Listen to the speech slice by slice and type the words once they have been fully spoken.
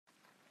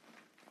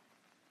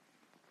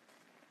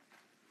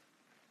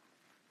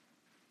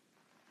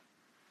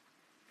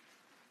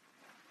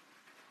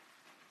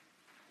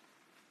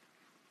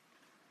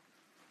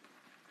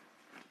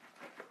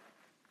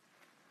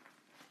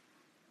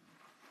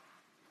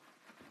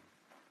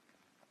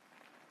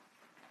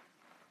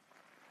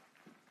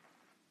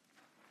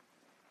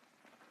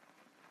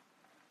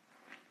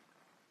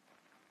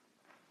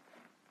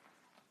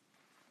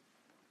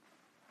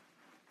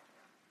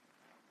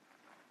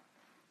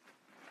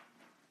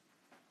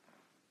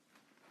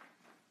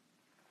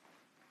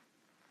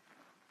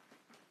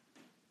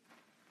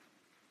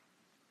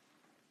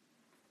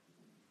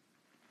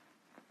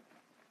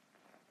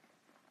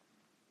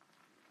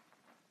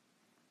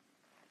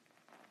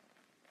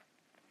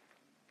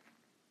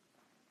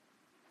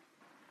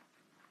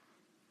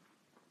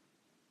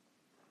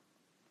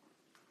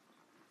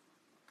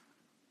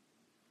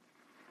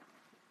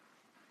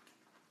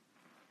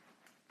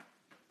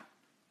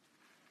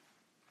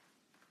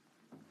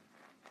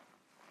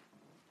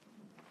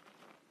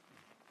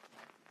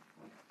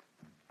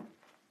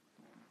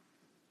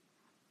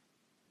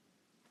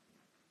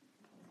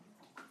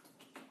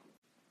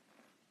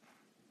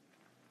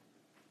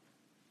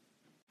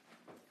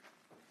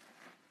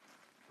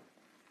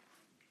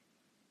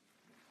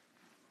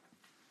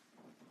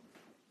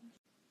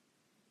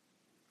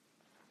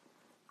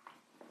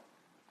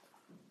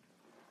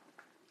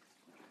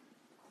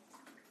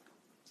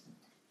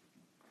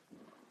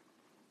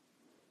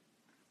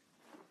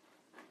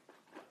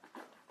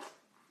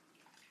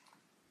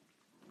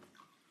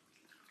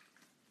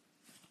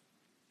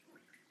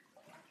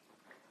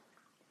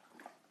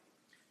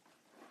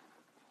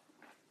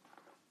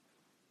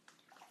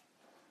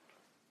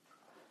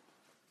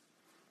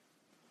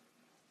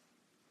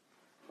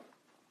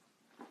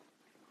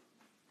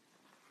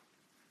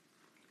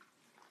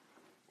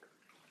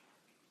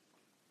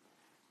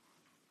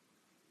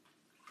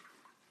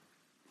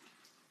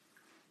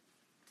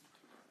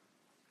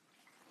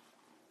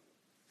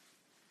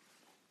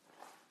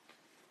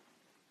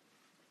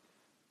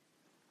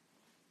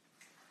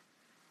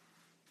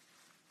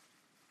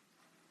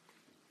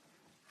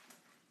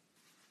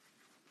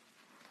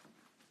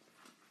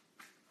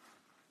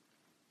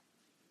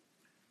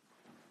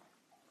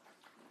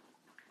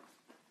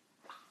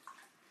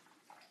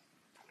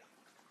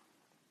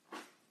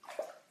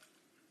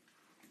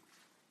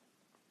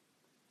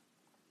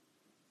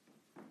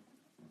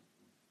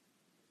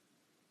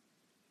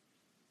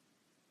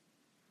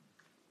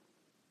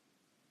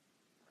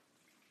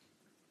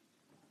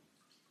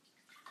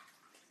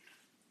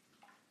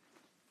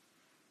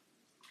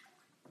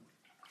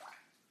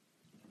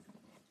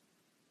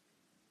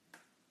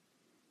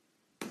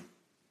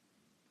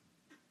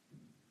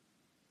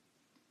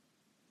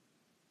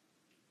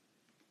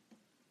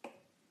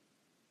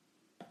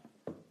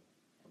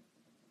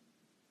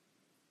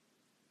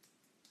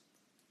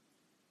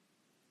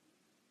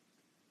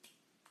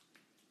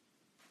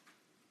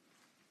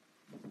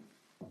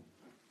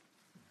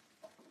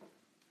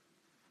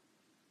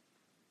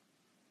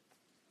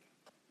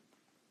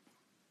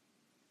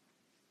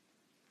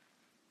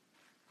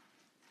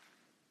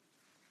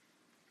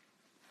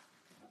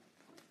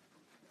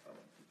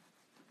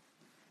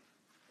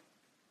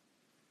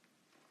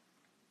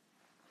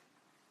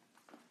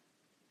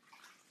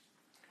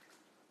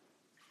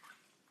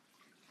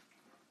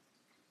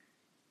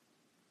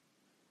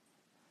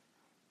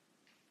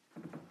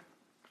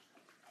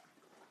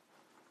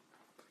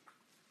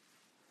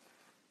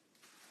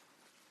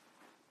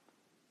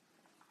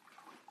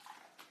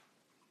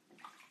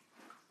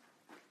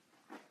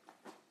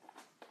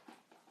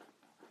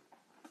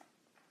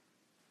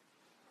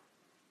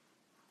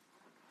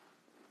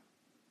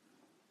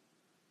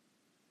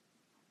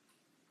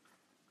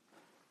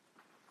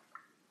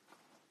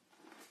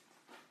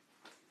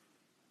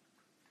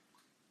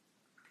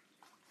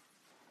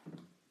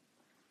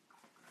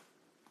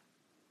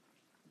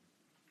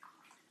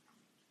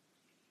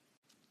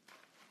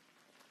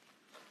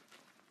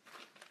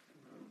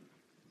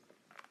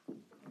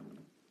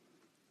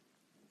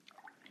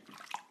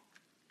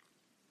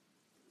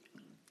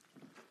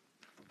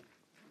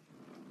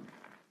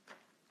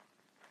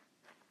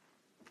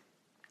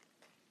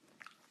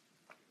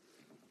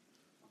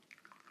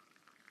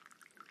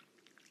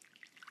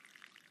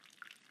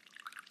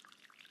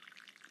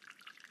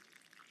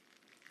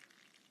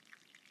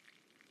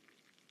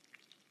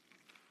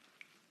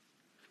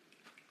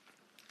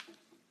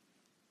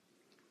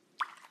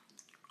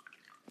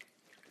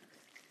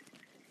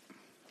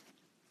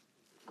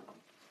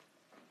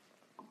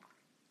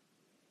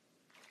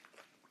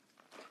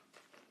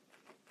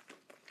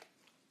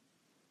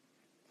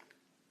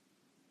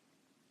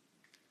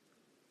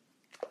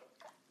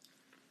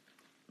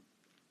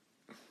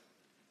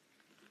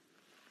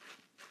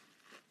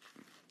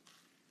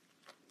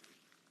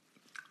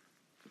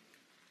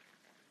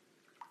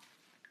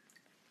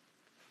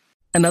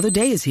Another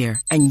day is here,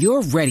 and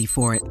you're ready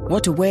for it.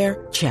 What to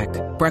wear? Check.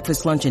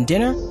 Breakfast, lunch, and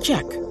dinner?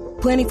 Check.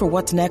 Planning for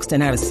what's next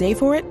and how to save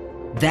for it?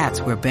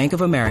 That's where Bank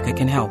of America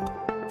can help.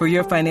 For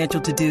your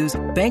financial to-dos,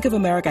 Bank of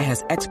America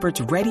has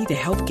experts ready to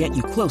help get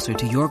you closer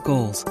to your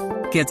goals.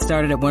 Get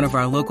started at one of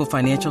our local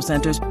financial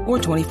centers or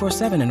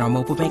 24/7 in our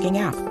mobile banking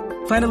app.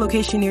 Find a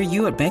location near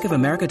you at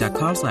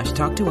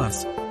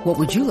bankofamerica.com/talktous. What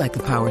would you like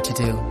the power to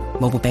do?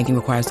 Mobile banking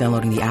requires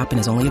downloading the app and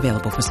is only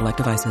available for select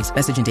devices.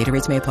 Message and data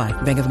rates may apply.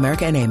 Bank of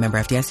America NA, member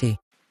FDIC.